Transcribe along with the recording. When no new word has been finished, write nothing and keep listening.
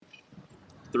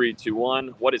Three, two, one.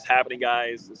 What is happening,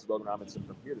 guys? This is Logan Robinson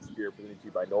from Here to Spear, presented to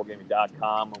you by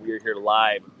NoelGaming.com. We are here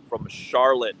live from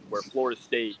Charlotte, where Florida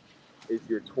State is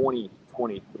your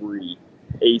 2023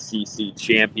 ACC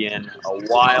champion. A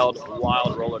wild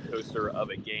roller coaster of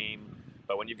a game.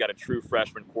 But when you've got a true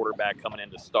freshman quarterback coming in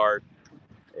to start,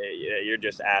 you're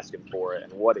just asking for it.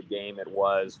 And what a game it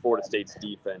was. Florida State's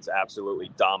defense absolutely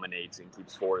dominates and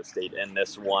keeps Florida State in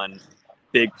this one.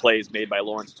 Big plays made by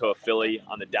Lawrence Toafili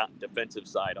on the defensive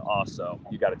side. Also,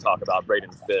 you got to talk about Braden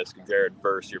Fisk and Jared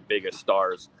Verse, your biggest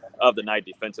stars of the night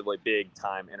defensively. Big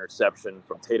time interception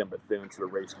from Tatum Bethune to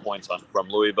erase points from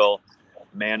Louisville.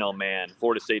 Man, oh man,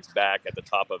 Florida State's back at the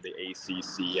top of the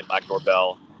ACC, and Mike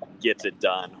Norvell gets it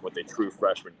done with a true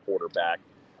freshman quarterback.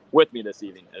 With me this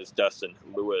evening is Dustin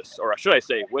Lewis, or should I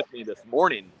say, with me this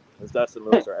morning is Dustin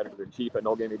Lewis, our editor-in-chief at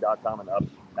NoelGaming.com, and up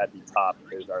at the top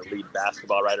is our lead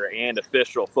basketball writer and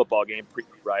official football game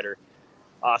writer,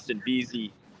 Austin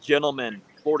Beasy. Gentlemen,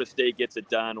 Florida State gets it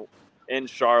done in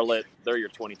Charlotte. They're your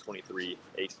 2023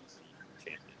 ACC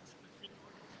champions.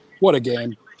 What a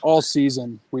game. All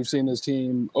season, we've seen this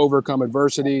team overcome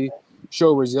adversity,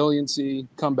 show resiliency,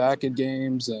 come back in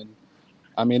games, and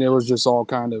I mean, it was just all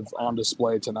kind of on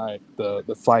display tonight,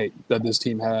 the fight that this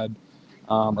team had.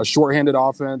 A shorthanded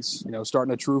offense,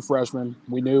 starting a true freshman.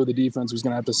 We knew the defense was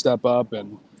going to have to step up,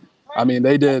 and I mean,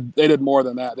 they did more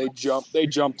than that. They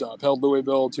jumped up, held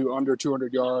Louisville to under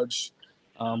 200 yards,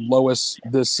 lowest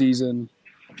this season.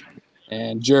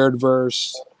 And Jared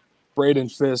Verse, Braden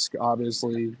Fisk,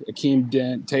 obviously, Akeem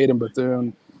Dent, Tatum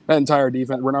Bethune, that entire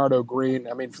defense, Renardo Green.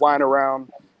 I mean, flying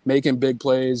around, making big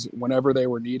plays whenever they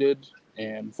were needed.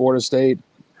 And Florida State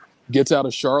gets out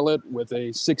of Charlotte with a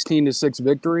 16-6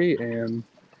 victory. And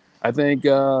I think,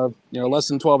 less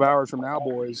than 12 hours from now,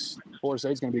 boys, Florida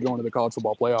State's going to be going to the college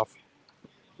football playoff.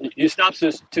 You stopped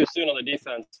too soon on the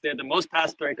defense. They had the most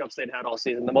pass breakups they'd had all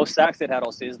season, the most sacks they'd had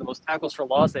all season, the most tackles for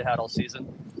loss they'd had all season,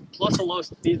 plus the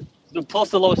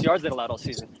lowest yards they'd allowed all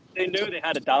season. They knew they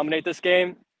had to dominate this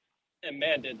game, and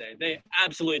man, did they. They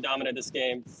absolutely dominated this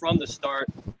game from the start.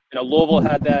 Louisville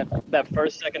had that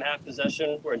first, second half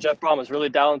possession where Jeff Brom was really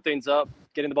dialing things up,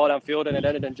 getting the ball downfield, and it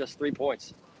ended in just 3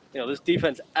 points. This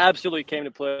defense absolutely came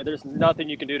to play. There's nothing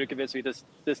you can do to convince me this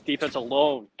defense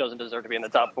alone doesn't deserve to be in the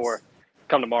top four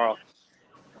come tomorrow.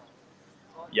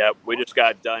 Yep, we just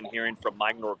got done hearing from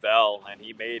Mike Norvell, and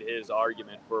he made his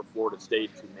argument for Florida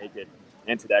State to make it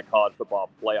into that college football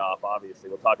playoff. Obviously,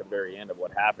 we'll talk at the very end of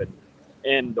what happened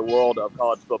in the world of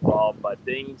college football, but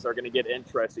things are going to get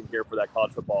interesting here for that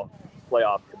college football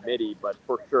playoff committee. But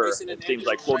for sure, it seems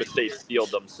like Florida State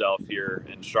steeled themselves here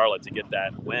in Charlotte to get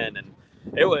that win, and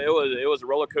it was a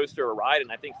roller coaster ride.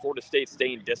 And I think Florida State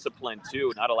staying disciplined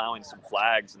too, not allowing some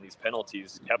flags and these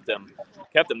penalties kept them.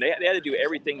 They had to do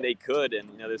everything they could, and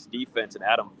this defense and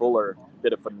Adam Fuller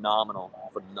did a phenomenal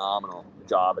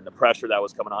job. And the pressure that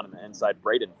was coming on the inside,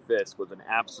 Braden Fisk was an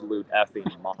absolute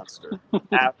effing monster,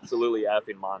 absolutely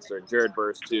effing monster. And Jared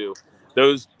Verse too.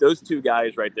 Those two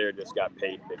guys right there just got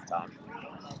paid big time.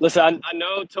 Listen, I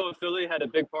know Toafili had a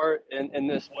big part in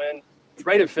this win.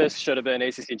 Braden Fisk should have been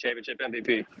ACC championship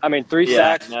MVP. I mean, 3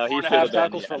 sacks, 4.5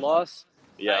 tackles for loss.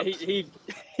 Yeah, he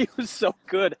was so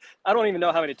good. I don't even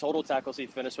know how many total tackles he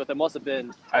finished with. It must have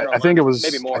been. I think it was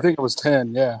maybe more. I think it was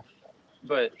 10. Yeah.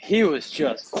 But he was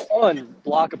just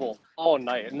unblockable all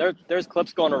night. And there's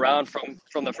clips going around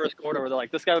from the first quarter where they're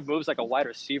like, this guy moves like a wide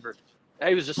receiver.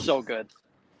 He was just so good.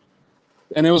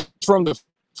 And it was from the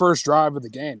first drive of the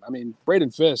game. I mean,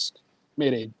 Braden Fisk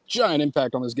made a giant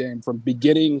impact on this game from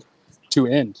beginning to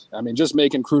end. I mean, just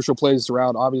making crucial plays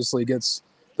throughout. Obviously gets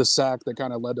the sack that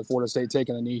kind of led to Florida State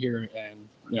taking a knee here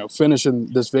and finishing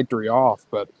this victory off.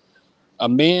 But a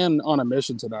man on a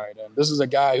mission tonight, and this is a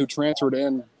guy who transferred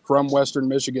in from Western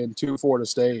Michigan to Florida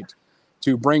State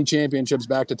to bring championships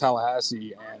back to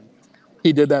Tallahassee, and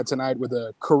he did that tonight with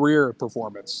a career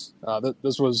performance.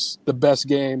 This was the best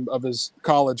game of his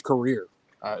college career.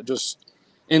 Just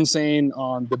insane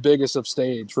on the biggest of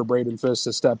stage for Braden Fisk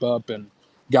to step up and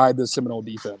guide this Seminole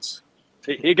defense.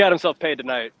 He got himself paid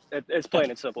tonight. It's plain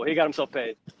and simple. He got himself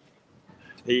paid.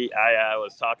 I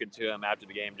was talking to him after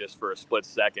the game just for a split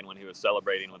second when he was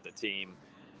celebrating with the team,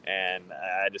 and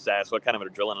I just asked what kind of an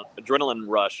adrenaline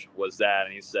rush was that,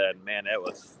 and he said, "Man, it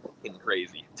was fucking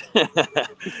crazy."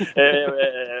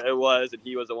 it was, and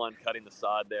he was the one cutting the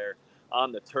sod there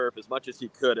on the turf as much as he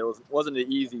could. It wasn't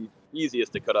the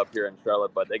easiest to cut up here in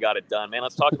Charlotte, but they got it done. Man,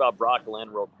 let's talk about Brock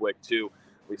Glenn real quick too.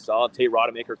 We saw Tate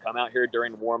Rodemaker come out here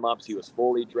during warm-ups. He was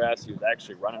fully dressed. He was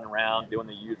actually running around, doing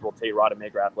the usual Tate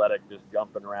Rodemaker athletic, just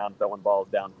jumping around, throwing balls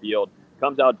downfield.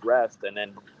 Comes out dressed, and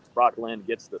then Brock Glenn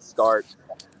gets the start.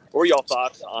 What are y'all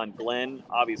thoughts on Glenn?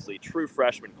 Obviously, true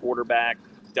freshman quarterback.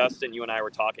 Dustin, you and I were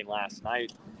talking last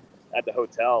night at the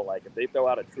hotel. Like, if they throw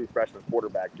out a true freshman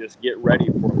quarterback, just get ready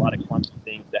for a lot of clunky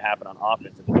things to happen on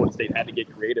offense. And Florida State had to get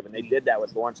creative, and they did that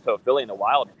with Lawrence Toafili in the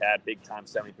Wildcat, big-time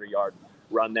 73-yard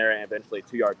run there, and eventually a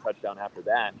 2-yard touchdown after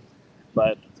that.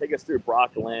 But take us through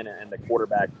Brock Glenn and the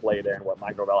quarterback play there and what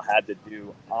Mike Norvell had to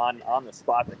do on the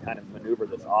spot to kind of maneuver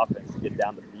this offense to get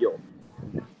down the field.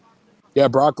 Yeah,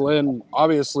 Brock Glenn,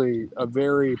 obviously a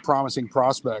very promising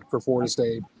prospect for Florida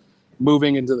State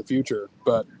moving into the future.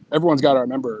 But everyone's got to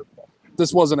remember,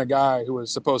 this wasn't a guy who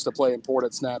was supposed to play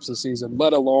important snaps this season,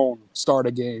 let alone start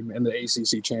a game in the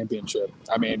ACC championship.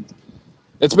 I mean,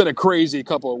 it's been a crazy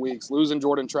couple of weeks. Losing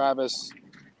Jordan Travis,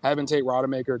 having Tate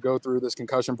Rodemaker go through this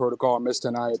concussion protocol and miss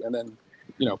tonight, and then,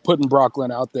 putting Brock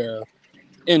Glenn out there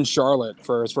in Charlotte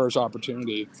for his first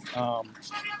opportunity.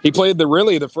 He played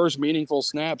the first meaningful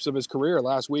snaps of his career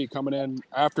last week, coming in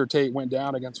after Tate went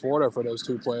down against Florida for those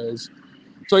 2 plays.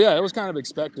 So, yeah, it was kind of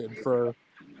expected for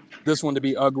this one to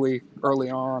be ugly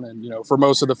early on and, for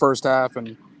most of the first half.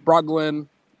 And Brock Glenn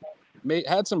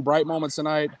had some bright moments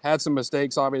tonight, had some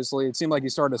mistakes, obviously. It seemed like he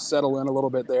started to settle in a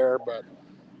little bit there, but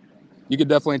you could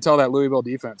definitely tell that Louisville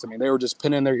defense. I mean, they were just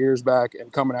pinning their ears back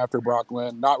and coming after Brock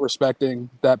Glenn, not respecting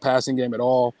that passing game at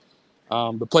all.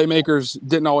 The playmakers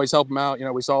didn't always help him out.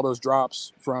 We saw those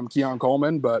drops from Keon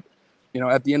Coleman, but,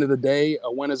 at the end of the day,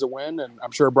 a win is a win, and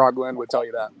I'm sure Brock Glenn would tell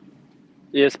you that.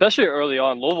 Yeah, especially early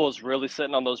on. Louisville was really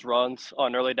sitting on those runs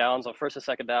on early downs, on first and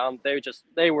second down.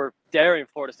 They were daring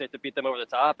Florida State to beat them over the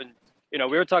top. And,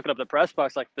 we were talking up the press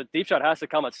box, like the deep shot has to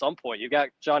come at some point. You got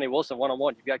Johnny Wilson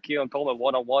one-on-one. You've got Keon Coleman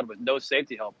one-on-one with no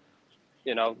safety help.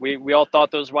 We all thought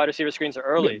those wide receiver screens are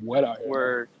early.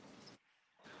 We're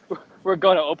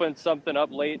going to open something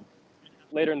up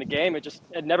later in the game.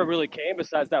 It never really came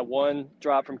besides that one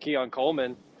drop from Keon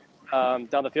Coleman down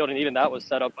the field. And even that was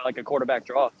set up by like a quarterback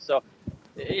draw. So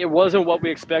it wasn't what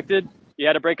we expected. You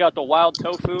had to break out the wild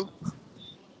tofu,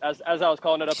 as I was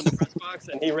calling it up in the press box,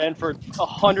 and he ran for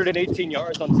 118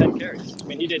 yards on 10 carries. I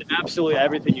mean, he did absolutely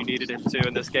everything you needed him to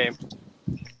in this game.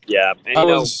 Yeah. And I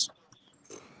was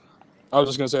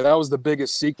just going to say that was the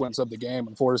biggest sequence of the game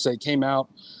when Florida State came out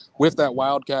with that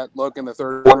wildcat look in the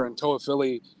third quarter, and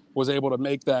Toafili was able to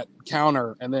make that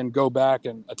counter and then go back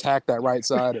and attack that right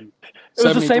side. And it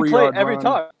was the same play every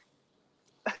time.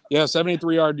 Yeah,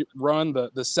 73-yard run,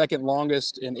 the second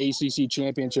longest in ACC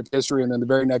championship history, and then the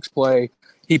very next play,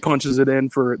 he punches it in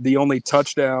for the only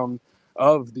touchdown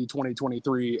of the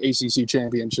 2023 ACC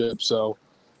championship. So,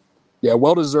 yeah,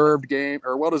 well-deserved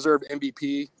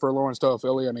MVP for Lawrence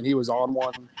Toafili. I mean, he was on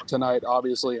one tonight,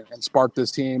 obviously, and sparked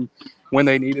this team when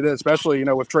they needed it, especially,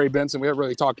 with Trey Benson. We haven't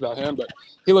really talked about him, but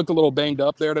he looked a little banged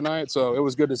up there tonight, so it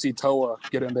was good to see Toa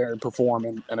get in there and perform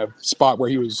in a spot where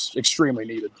he was extremely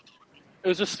needed. It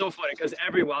was just so funny because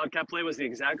every Wildcat play was the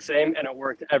exact same, and it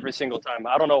worked every single time.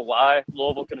 I don't know why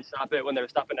Louisville couldn't stop it when they were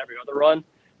stopping every other run.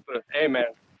 But, hey, man,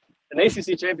 an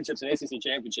ACC championship's an ACC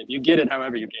championship. You get it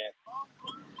however you can.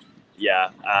 Yeah,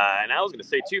 and I was going to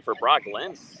say, too, for Brock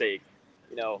Glenn's sake,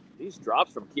 these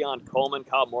drops from Keon Coleman,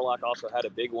 Kyle Morlock also had a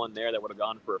big one there that would have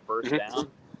gone for a first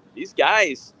down. These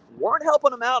guys weren't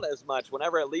helping him out as much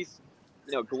whenever at least,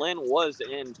 Glenn was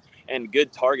in and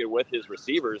good target with his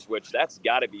receivers, which that's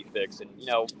got to be fixed. And,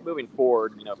 moving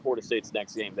forward, Florida State's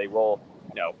next game, they will,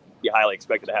 be highly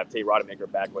expected to have Tate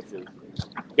Rodemaker back, which is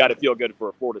got to feel good for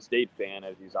a Florida State fan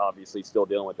as he's obviously still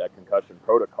dealing with that concussion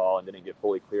protocol and didn't get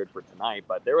fully cleared for tonight.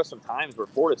 But there were some times where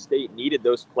Florida State needed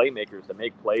those playmakers to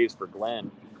make plays for Glenn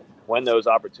when those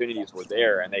opportunities were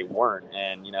there, and they weren't.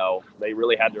 And, they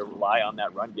really had to rely on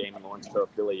that run game and Lawrence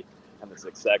Toafili and the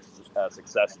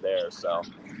success there. So,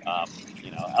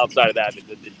 outside of that,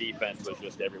 the defense was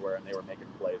just everywhere, and they were making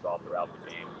plays all throughout the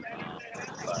game.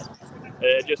 But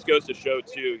it just goes to show,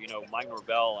 too, Mike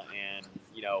Norvell and,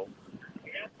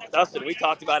 Dustin, we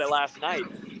talked about it last night.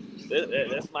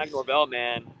 This Mike Norvell,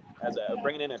 man,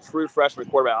 bringing in a true freshman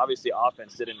quarterback. Obviously,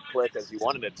 offense didn't click as he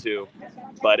wanted it to,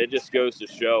 but it just goes to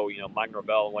show, Mike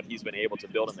Norvell and what he's been able to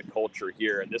build in the culture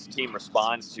here. And this team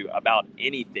responds to about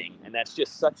anything, and that's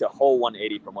just such a whole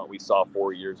 180 from what we saw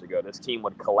 4 years ago. This team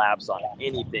would collapse on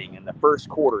anything. In the first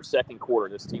quarter, second quarter,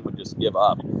 this team would just give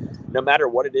up. No matter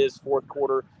what it is, fourth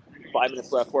quarter, 5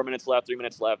 minutes left, 4 minutes left, 3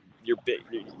 minutes left,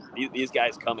 these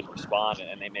guys come and respond,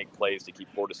 and they make plays to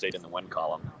keep Florida State in the win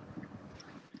column.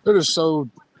 They're just so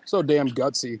damn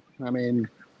gutsy. I mean,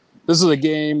 this is a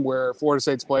game where Florida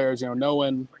State's players,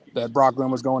 knowing that Brock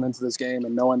Glenn was going into this game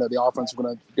and knowing that the offense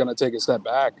was going to take a step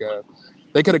back,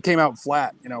 they could have came out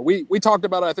flat. We talked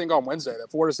about it, I think, on Wednesday,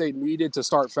 that Florida State needed to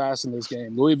start fast in this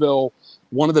game. Louisville,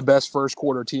 one of the best first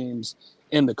quarter teams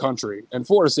in the country. And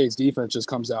Florida State's defense just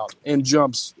comes out and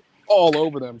jumps all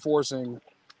over them, forcing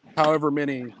however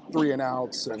many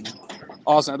 3-and-outs. And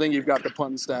Austin, I think you've got the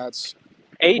punt stats.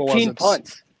 18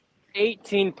 punts.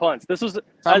 18 punts. This was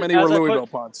how many were Louisville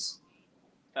punts?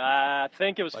 I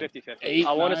think it was 50-50. Eight,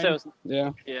 I want to say it was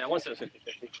Yeah, I want to say it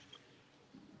was 50-50.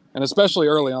 and especially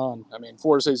early on. I mean,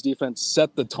 Florida State's defense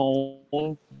set the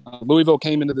tone. Louisville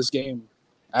came into this game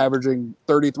averaging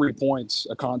 33 points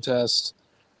a contest.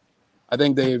 I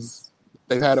think they've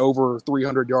had over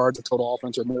 300 yards of total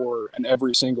offense or more in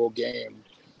every single game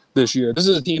this year. This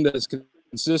is a team that has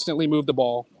consistently moved the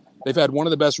ball. They've had one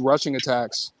of the best rushing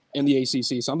attacks in the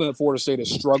ACC, something that Florida State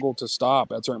has struggled to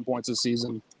stop at certain points this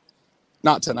season.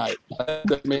 Not tonight.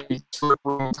 Maybe 2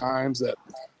 or 3 times that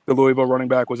the Louisville running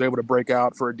back was able to break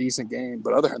out for a decent game.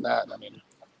 But other than that, I mean,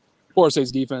 Florida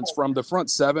State's defense, from the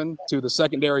front 7 to the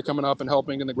secondary coming up and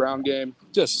helping in the ground game,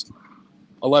 just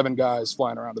 11 guys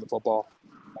flying around to the football.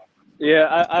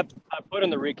 Yeah, I put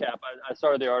in the recap. I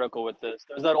started the article with this.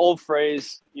 There's that old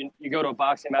phrase, you go to a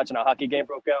boxing match and a hockey game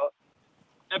broke out.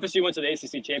 FSU went to the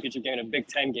ACC championship game and a Big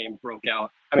Ten game broke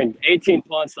out. I mean, 18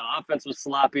 punts, the offense was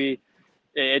sloppy.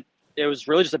 It was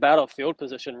really just a battle of field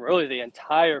position, really the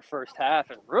entire first half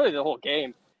and really the whole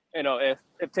game. You know,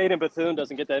 if Tatum Bethune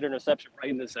doesn't get that interception right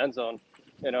in this end zone,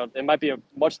 you know, it might be a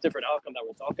much different outcome that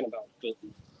we're talking about.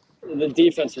 But the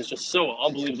defense was just so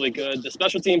unbelievably good. The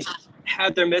special teams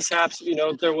had their mishaps. You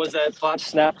know, there was that botched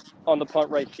snap on the punt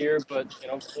right here, but, you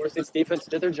know, Florida State's defense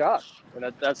did their job.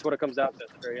 And that's what it comes down to at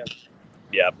the very end.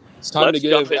 Yeah. It's time to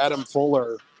give Adam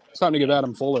Fuller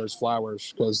his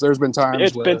flowers, because there's been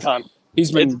times where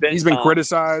he's been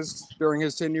criticized during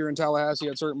his tenure in Tallahassee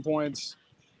at certain points.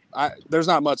 There's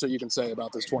not much that you can say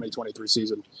about this 2023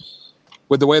 season.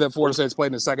 With the way that Florida State's played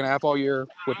in the second half all year,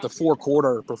 with the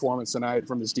 4-quarter performance tonight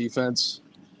from his defense,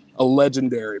 a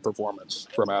legendary performance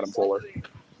from Adam Fuller.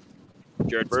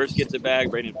 Jared Verse gets a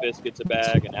bag, Braden Fisk gets a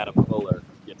bag, and Adam Fuller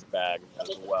gets a bag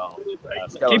as well.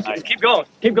 Keep going.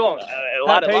 A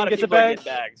lot of gets people are getting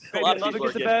bags. A lot of people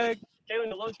gets a bag.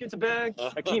 Kalen DeLoach gets a bag.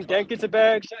 Akeem Dent gets a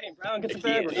bag. Shaheem Brown gets a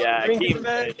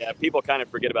bag. Yeah, people kind of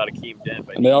forget about Akeem Dent.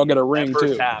 But and they all get a ring,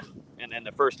 too. And in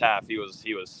the first half, he was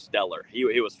stellar.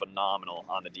 He was phenomenal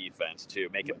on the defense, too,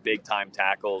 making big-time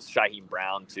tackles. Shaheem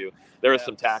Brown, too. There were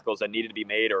some tackles that needed to be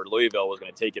made, or Louisville was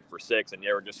going to take it for 6, and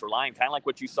they were just relying, kind of like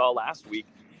what you saw last week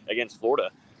against Florida.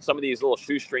 Some of these little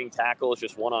shoestring tackles,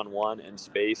 just one-on-one in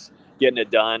space, getting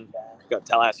it done. Got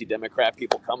Tallahassee Democrat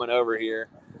people coming over here.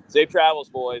 Safe travels,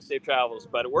 boys. Safe travels.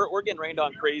 But we're getting rained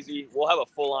on crazy. We'll have a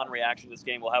full-on reaction to this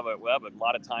game. We'll have a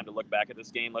lot of time to look back at this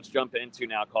game. Let's jump into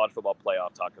now college football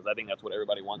playoff talk, because I think that's what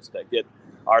everybody wants to get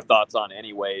our thoughts on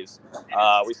anyways.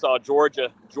 We saw Georgia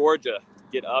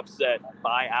get upset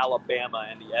by Alabama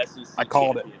in the SEC I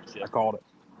called championship. it.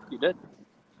 You did?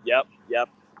 Yep.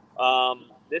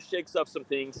 This shakes up some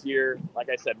things here. Like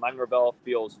I said, Mike Norvell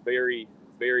feels very,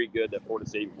 very good that Florida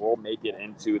State will make it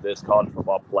into this college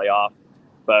football playoff.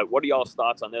 But what are y'all's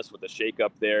thoughts on this with the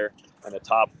shakeup there and the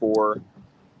top 4?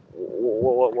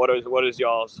 What is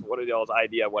y'all's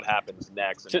idea of what happens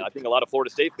next? And I think a lot of Florida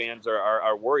State fans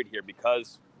are worried here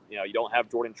because, you know, you don't have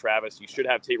Jordan Travis. You should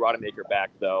have Tate Rodemaker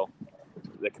back, though.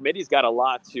 The committee's got a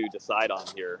lot to decide on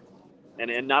here,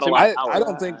 and not a lot.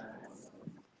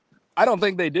 I don't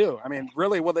think they do. I mean,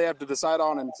 really, what they have to decide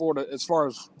on in Florida, as far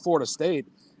as Florida State,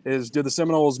 is do the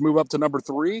Seminoles move up to number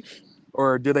 3?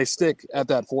 Or do they stick at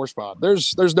that 4 spot?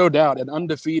 There's no doubt an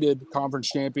undefeated conference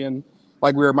champion,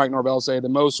 like we heard Mike Norvell say, the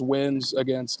most wins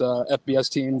against FBS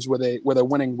teams with a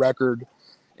winning record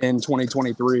in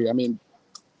 2023. I mean,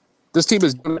 this team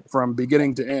has done it from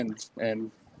beginning to end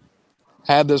and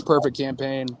had this perfect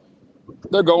campaign.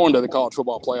 They're going to the college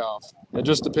football playoff. It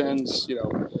just depends, you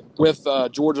know, with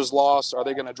Georgia's loss, are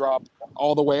they going to drop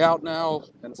all the way out now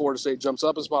and Florida State jumps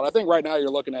up a spot? I think right now you're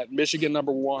looking at Michigan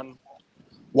number 1,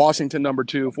 Washington number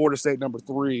 2, Florida State number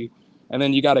 3, and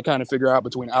then you got to kind of figure out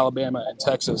between Alabama and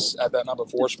Texas at that number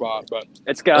 4 spot. But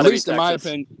it's got to be Texas.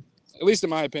 At least in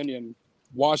my opinion,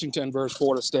 Washington versus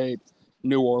Florida State,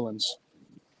 New Orleans.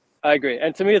 I agree,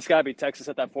 and to me, it's got to be Texas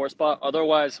at that 4 spot.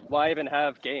 Otherwise, why even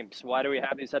have games? Why do we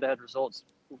have these head-to-head results?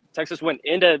 Texas went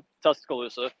into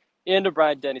Tuscaloosa, into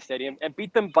Bryant-Denny Stadium, and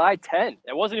beat them by 10.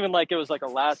 It wasn't even like it was like a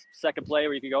last-second play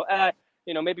where you could go,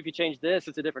 you know, maybe if you change this,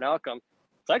 it's a different outcome.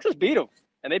 Texas beat them.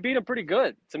 And they beat them pretty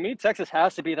good. To me, Texas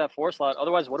has to be that 4 slot.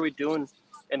 Otherwise, what are we doing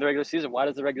in the regular season? Why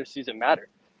does the regular season matter?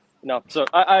 No. So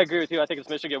I agree with you. I think it's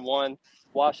Michigan 1,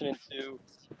 Washington 2,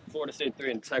 Florida State 3,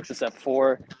 and Texas at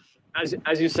 4.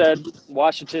 As you said,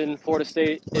 Washington, Florida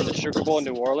State in the Sugar Bowl in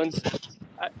New Orleans.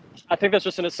 I think that's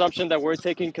just an assumption that we're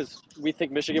taking because we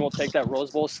think Michigan will take that Rose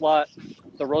Bowl slot.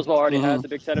 The Rose Bowl already Mhm. has the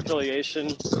Big Ten affiliation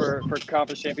for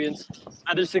conference champions.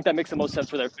 I just think that makes the most sense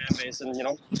for their fan base. And,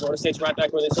 Florida State's right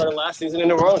back where they started last season in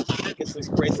New Orleans. I think it's a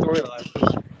great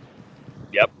storyline.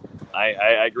 Yep, I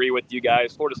agree with you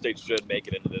guys. Florida State should make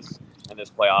it into this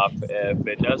playoff. If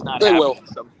it does not They happen, will.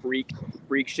 some freak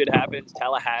shit happens,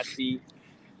 Tallahassee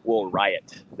will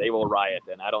riot. They will riot,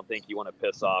 and I don't think you want to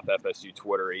piss off FSU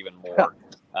Twitter even more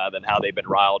than how they've been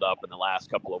riled up in the last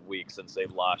couple of weeks since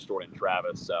they've lost Jordan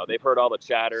Travis. So they've heard all the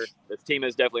chatter. This team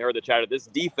has definitely heard the chatter. This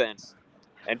defense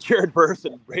and Jared Verse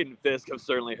and Braden Fisk have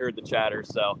certainly heard the chatter.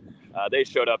 So they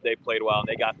showed up, they played well, and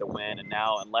they got the win. And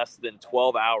now in less than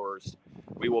 12 hours,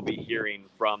 we will be hearing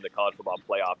from the College Football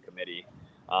Playoff Committee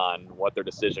on what their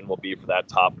decision will be for that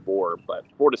top 4. But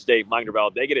Florida State, Mike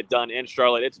Norvell, they get it done in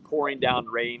Charlotte. It's pouring down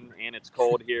rain and it's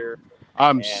cold here.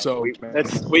 I'm And so we've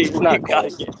mad. got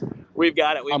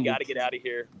to get out of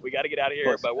here. We got to get out of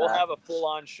here. But we'll have a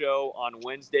full-on show on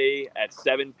Wednesday at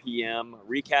 7 p.m.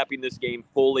 recapping this game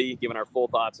fully, giving our full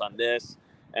thoughts on this.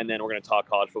 And then we're going to talk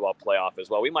college football playoff as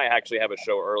well. We might actually have a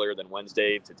show earlier than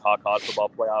Wednesday to talk college football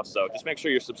playoff. So just make sure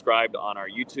you're subscribed on our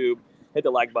YouTube. Hit the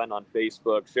like button on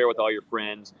Facebook. Share with all your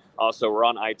friends. Also, we're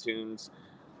on iTunes,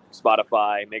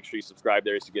 Spotify. Make sure you subscribe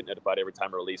there so you get notified every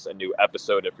time we release a new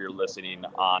episode if you're listening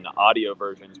on audio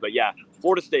versions. But yeah,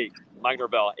 Florida State, Mike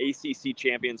Norvell, ACC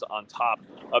champions on top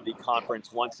of the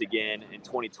conference once again in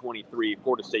 2023.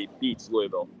 Florida State beats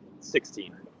Louisville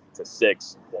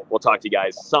 16-6. We'll talk to you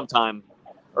guys sometime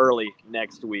early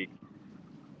next week.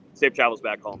 Safe travels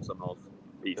back home, Seminoles.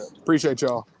 Peace. Appreciate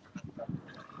y'all.